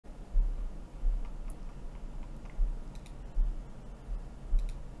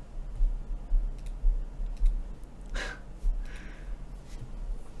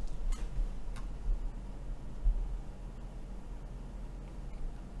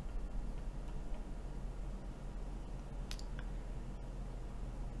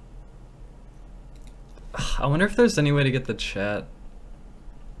I wonder if there's any way to get the chat.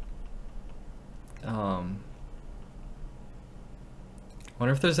 I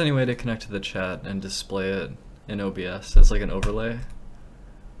wonder if there's any way to connect to the chat and display it in OBS as like an overlay.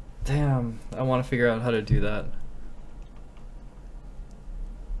 Damn, I want to figure out how to do that.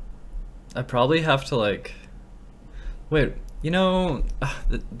 I probably have to like, wait, you know,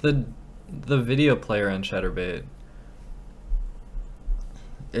 the video player on Chatterbait,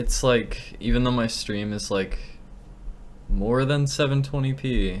 it's like, even though my stream is like more than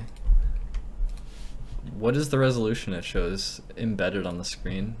 720p, what is the resolution it shows embedded on the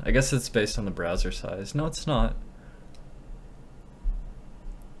screen? I guess it's based on the browser size. No, it's not.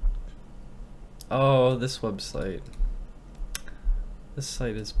 Oh, this website. This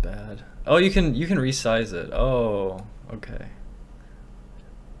site is bad. Oh, you can resize it. Oh, okay.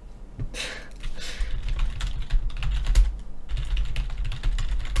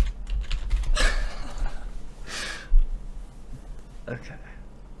 Okay.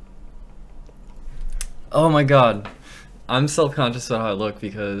 Oh my god. I'm self-conscious about how I look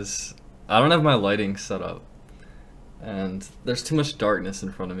because I don't have my lighting set up. And there's too much darkness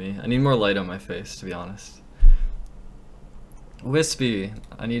in front of me. I need more light on my face, to be honest. Wispy,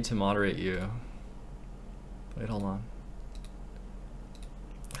 I need to moderate you. Wait, hold on.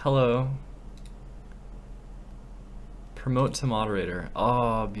 Hello. Promote to moderator.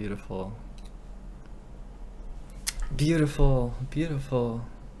 Oh, beautiful. Beautiful, beautiful.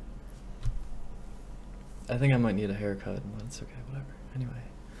 I think I might need a haircut, but it's okay, whatever. Anyway.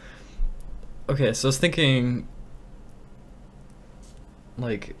 Okay, so I was thinking,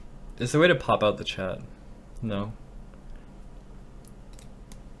 like, is there a way to pop out the chat? No.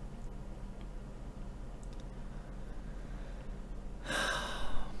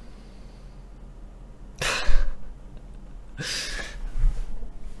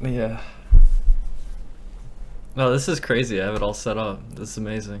 Yeah. No, this is crazy. I have it all set up. This is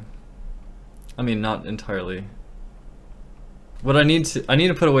amazing. I mean, not entirely. What I need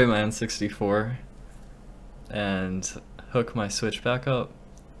to put away my N64 and hook my Switch back up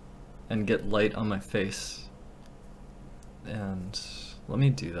and get light on my face. And let me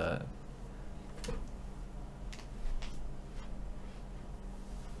do that.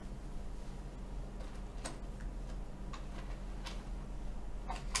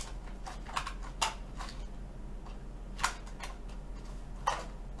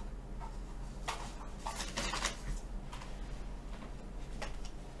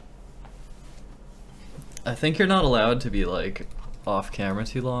 I think you're not allowed to be like off camera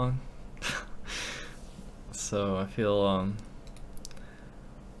too long. So I feel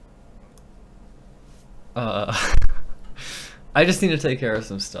I just need to take care of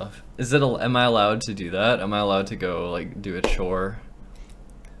some stuff. Am I allowed to do that? Am I allowed to go like do a chore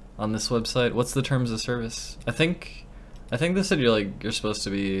on this website? What's the terms of service? I think they said you're supposed to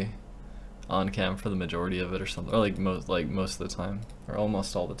be on cam for the majority of it or something, or like most of the time, or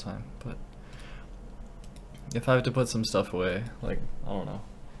almost all the time, but if I have to put some stuff away, like, I don't know.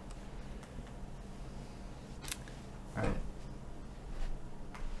 Alright.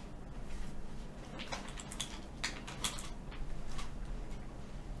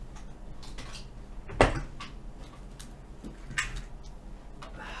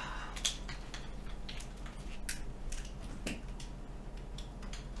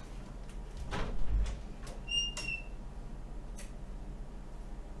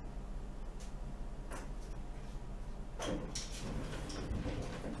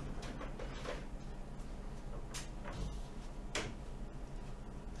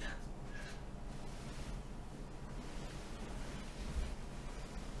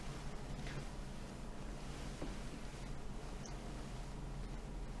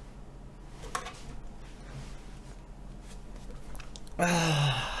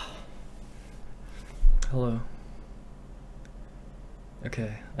 Hello.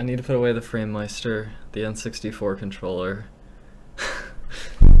 Okay, I need to put away the FrameMeister, the N64 controller.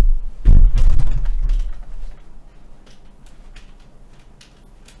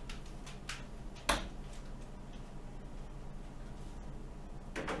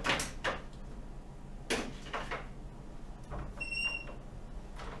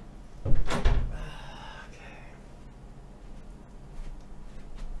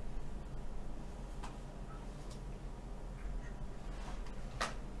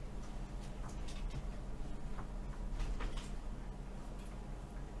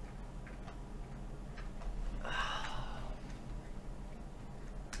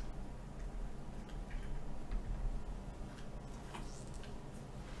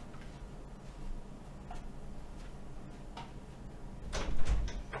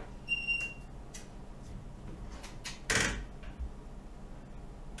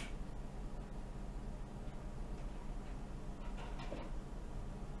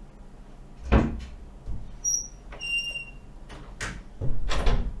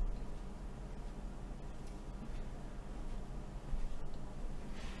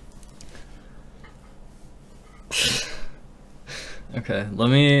 Okay, let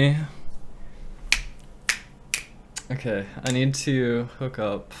me... Okay, I need to hook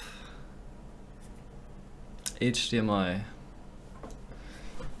up HDMI.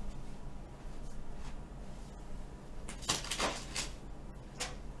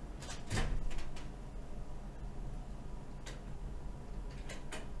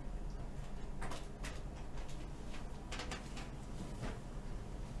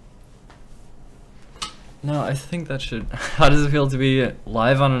 No, I think that should... How does it feel to be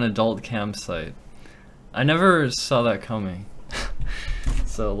live on an adult campsite? I never saw that coming.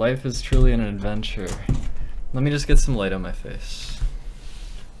 So life is truly an adventure. Let me just get some light on my face.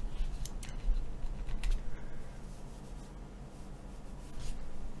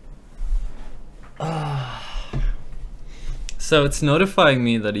 So it's notifying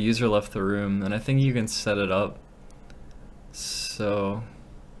me that a user left the room, and I think you can set it up. So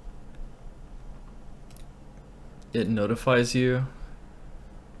it notifies you.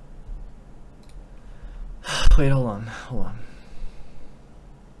 Wait, hold on.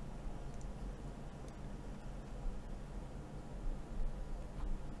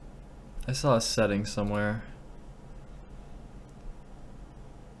 I saw a setting somewhere.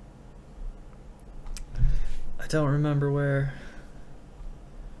 I don't remember where.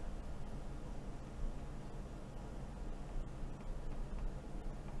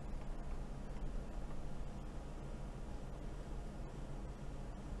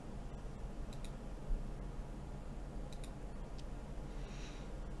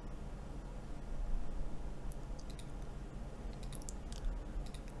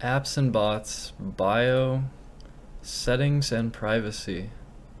 Apps and bots, bio, settings and privacy.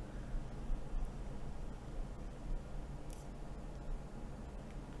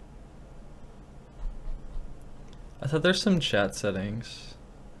 I thought there's some chat settings.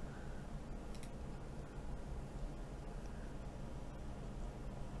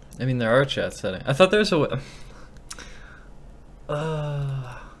 I mean, there are chat settings. I thought there's a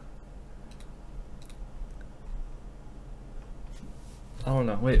I don't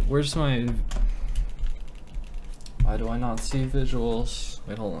know. Wait, where's my... Why do I not see visuals?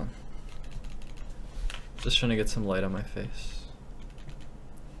 Wait, hold on. Just trying to get some light on my face.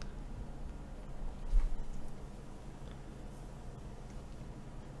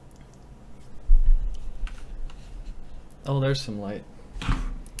 Oh, there's some light.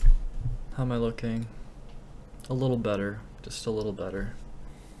 How am I looking? A little better. Just a little better.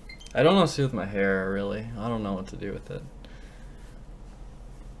 I don't know what to do with my hair, really. I don't know what to do with it.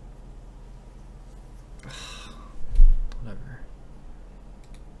 Whatever.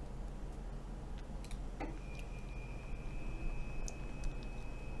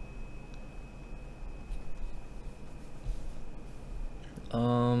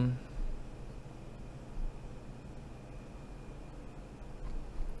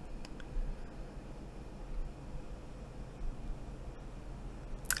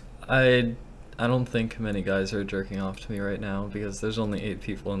 I don't think many guys are jerking off to me right now because there's only 8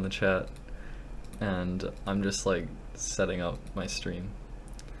 people in the chat and I'm just like setting up my stream.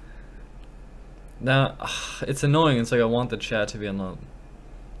 Now, it's annoying. It's like I want the chat to be on the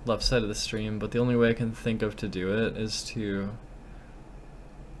left side of the stream, but the only way I can think of to do it is to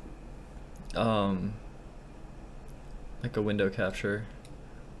like a window capture.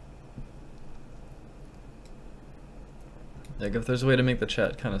 Like if there's a way to make the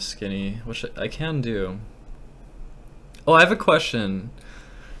chat kind of skinny, which I can do. Oh, I have a question.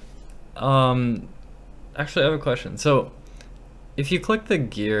 Actually, I have a question. So, if you click the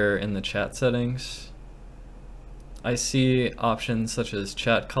gear in the chat settings, I see options such as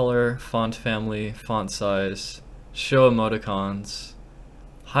chat color, font family, font size, show emoticons,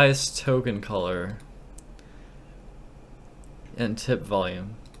 highest token color, and tip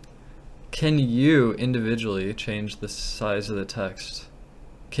volume. Can you individually change the size of the text?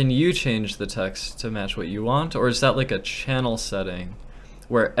 Can you change the text to match what you want? Or is that like a channel setting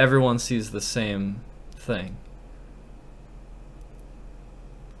where everyone sees the same thing?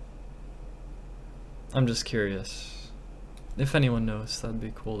 I'm just curious. If anyone knows, that'd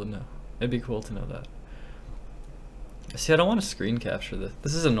be cool to know. It'd be cool to know that. See, I don't want to screen capture this.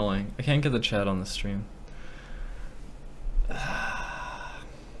 This is annoying. I can't get the chat on the stream.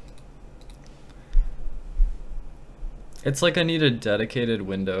 It's like I need a dedicated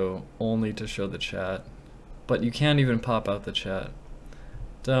window only to show the chat, but you can't even pop out the chat.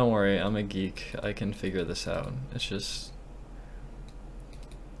 Don't worry, I'm a geek. I can figure this out. It's just...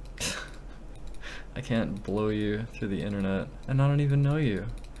 I can't blow you through the internet, and I don't even know you.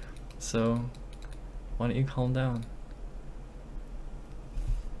 So, why don't you calm down?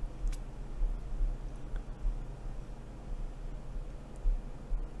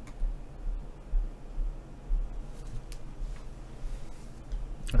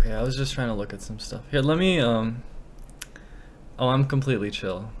 Okay, I was just trying to look at some stuff. Here, let me, oh, I'm completely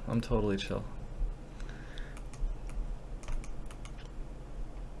chill. I'm totally chill.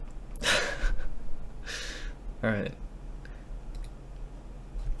 Alright.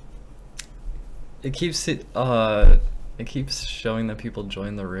 It keeps showing that people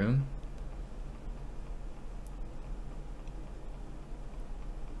join the room.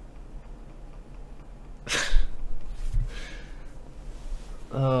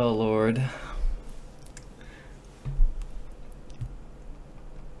 Oh Lord.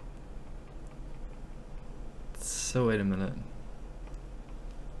 So wait a minute.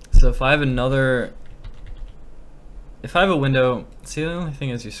 So if I have another, if I have a window, see, the only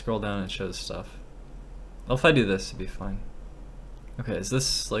thing is you scroll down and it shows stuff. Well, if I do this, it'd be fine. Okay, is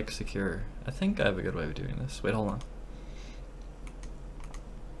this like secure? I think I have a good way of doing this. Wait, hold on.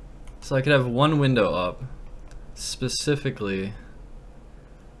 So I could have one window up, specifically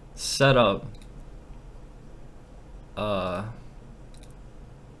set up I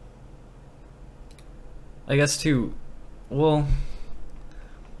guess to, well,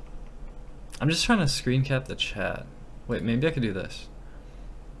 I'm just trying to screen cap the chat. Wait, maybe I could do this.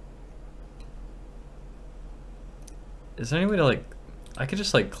 Is there any way to like, I could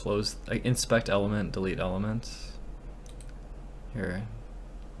just like close, like inspect element, delete elements. Here.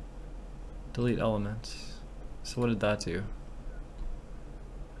 Delete elements. So what did that do?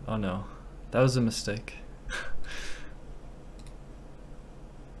 Oh no, that was a mistake.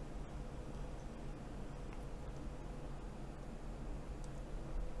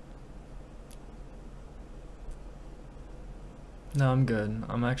 No, I'm good.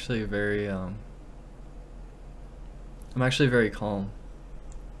 I'm actually very calm.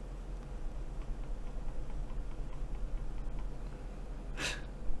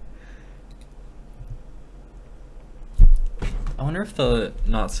 I wonder if the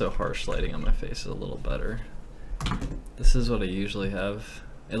not so harsh lighting on my face is a little better. This is what I usually have.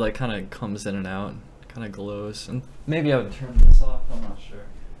 It like kind of comes in and out, kind of glows, and maybe I would turn this off, I'm not sure.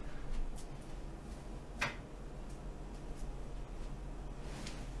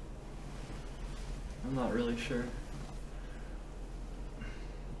 I'm not really sure.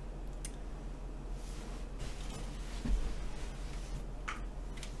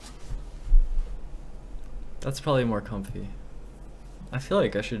 That's probably more comfy. I feel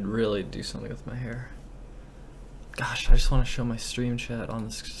like I should really do something with my hair. Gosh, I just want to show my stream chat on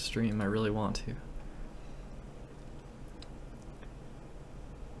this stream. I really want to.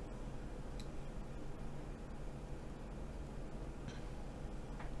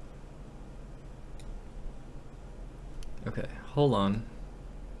 Okay, hold on.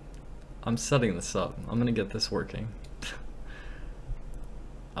 I'm setting this up. I'm gonna get this working.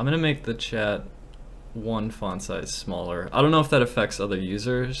 I'm gonna make the chat one font size smaller. I don't know if that affects other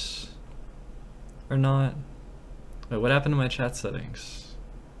users or not. Wait, what happened to my chat settings?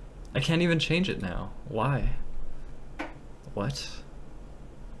 I can't even change it now. Why? What?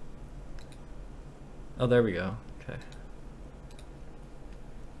 Oh, there we go. Okay.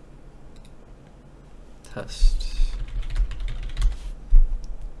 Test.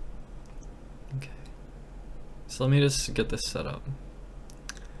 Okay. So let me just get this set up.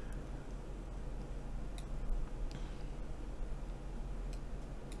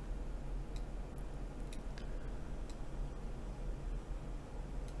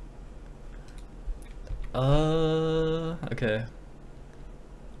 Okay.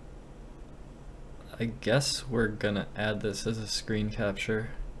 I guess we're gonna add this as a screen capture.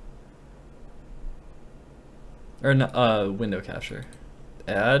 Or no, window capture.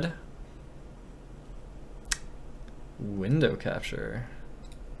 Add window capture.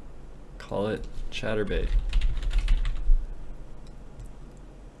 Call it Chatterbait.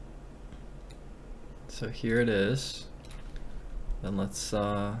 So here it is. Then let's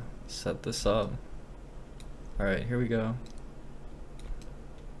set this up. Alright, here we go.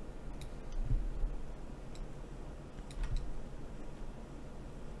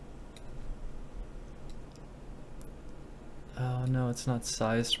 Oh no, it's not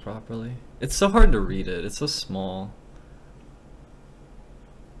sized properly. It's so hard to read it, it's so small.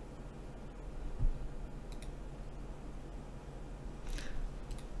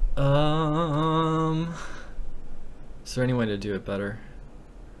 Is there any way to do it better?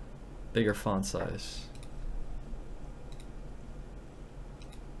 Bigger font size.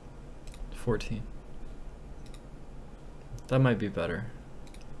 14. That might be better.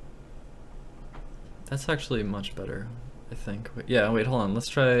 That's actually much better, I think. Yeah, wait, hold on. Let's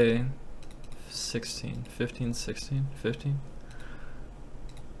try 16, 15, 16, 15.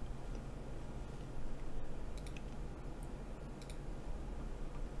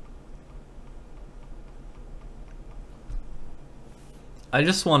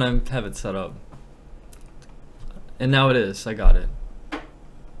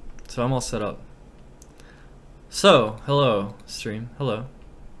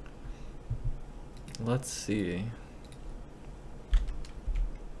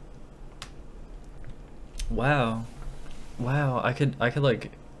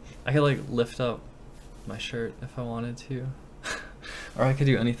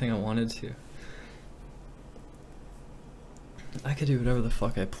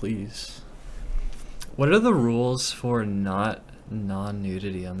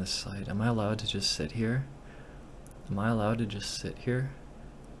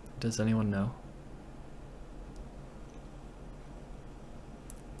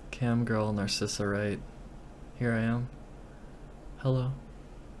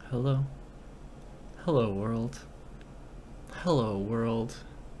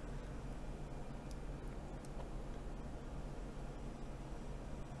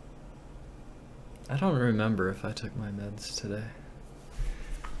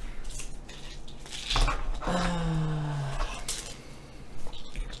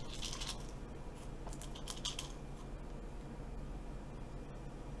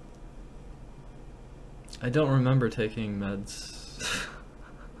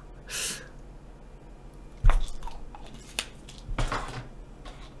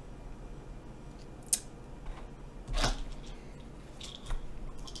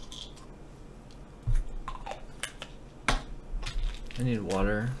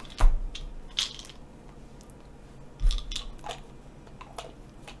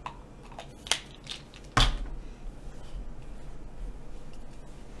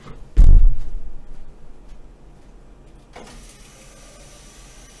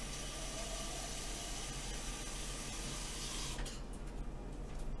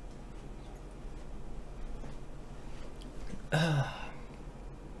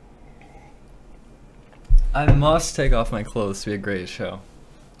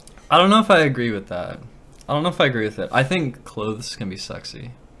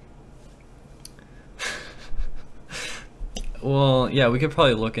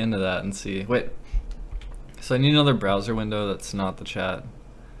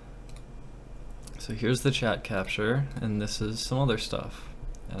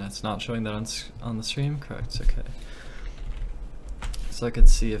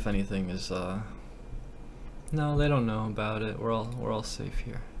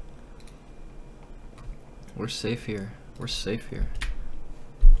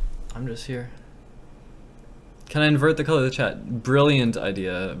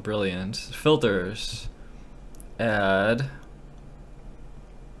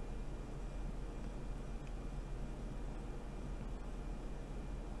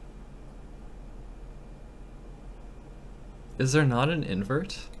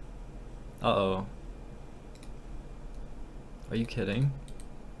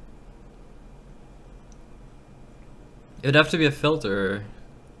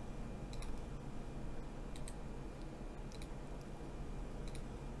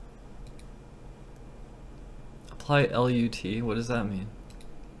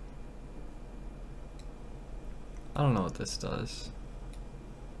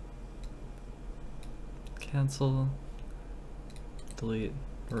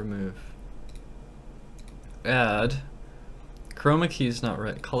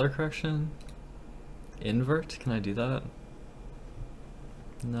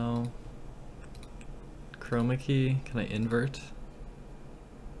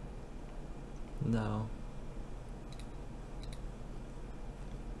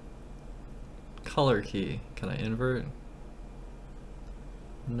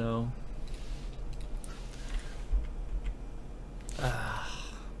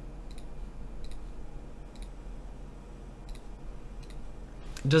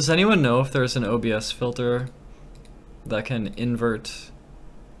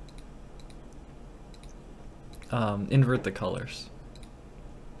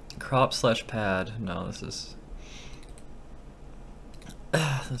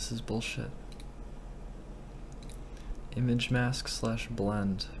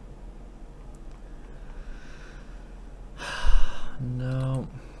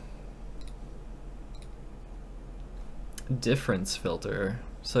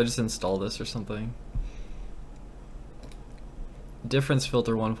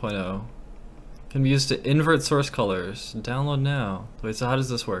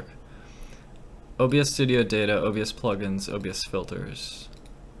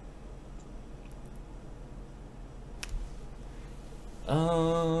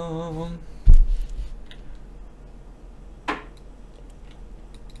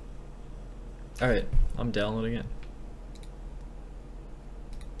 Alright, I'm downloading it.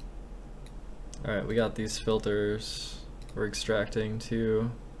 Alright, we got these filters. We're extracting to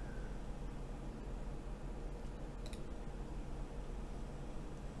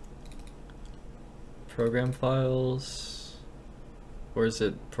program files, or is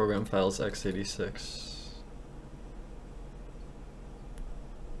it program files x86?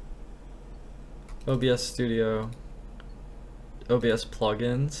 OBS Studio, OBS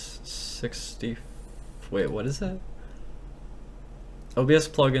plugins, 60, wait, what is that? OBS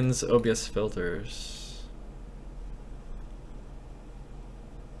plugins, OBS filters.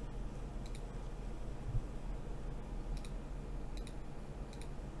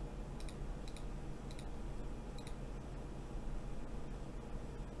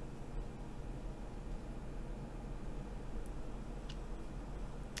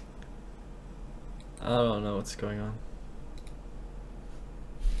 I don't know what's going on.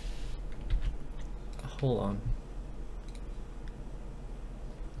 Hold on.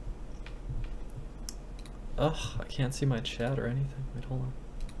 Ugh, I can't see my chat or anything. Wait, hold on.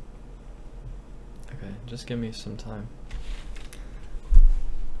 Okay, just give me some time.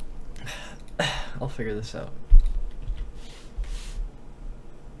 I'll figure this out.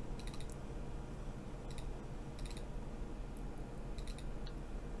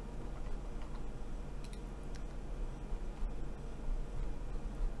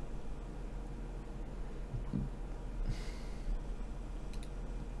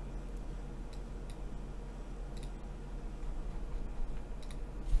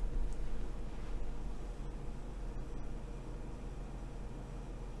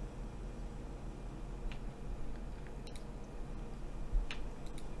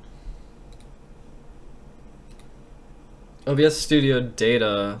 OBS Studio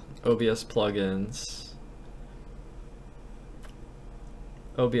data, OBS plugins,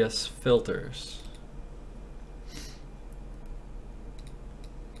 OBS filters.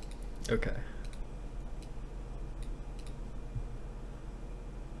 Okay.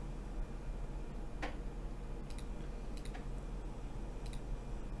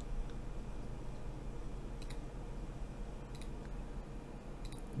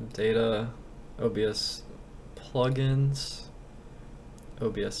 Data, OBS plugins,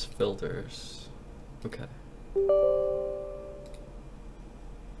 OBS filters. Okay.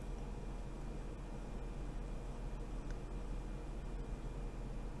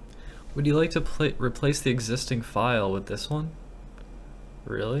 Would you like to replace the existing file with this one?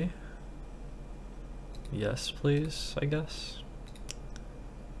 Really? Yes, please, I guess.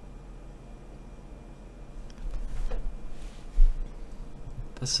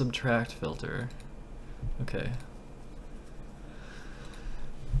 The subtract filter. Okay.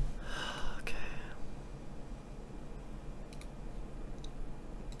 Okay.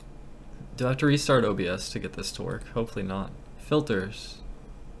 Do I have to restart OBS to get this to work? Hopefully not. Filters.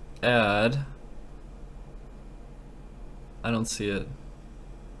 Add. I don't see it.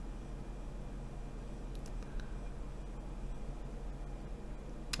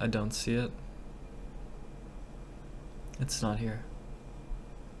 I don't see it. It's not here.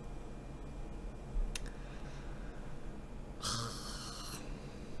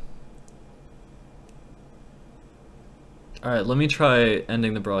 Alright, let me try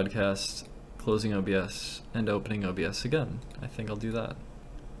ending the broadcast, closing OBS, and opening OBS again. I think I'll do that.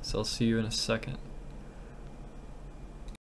 So I'll see you in a second.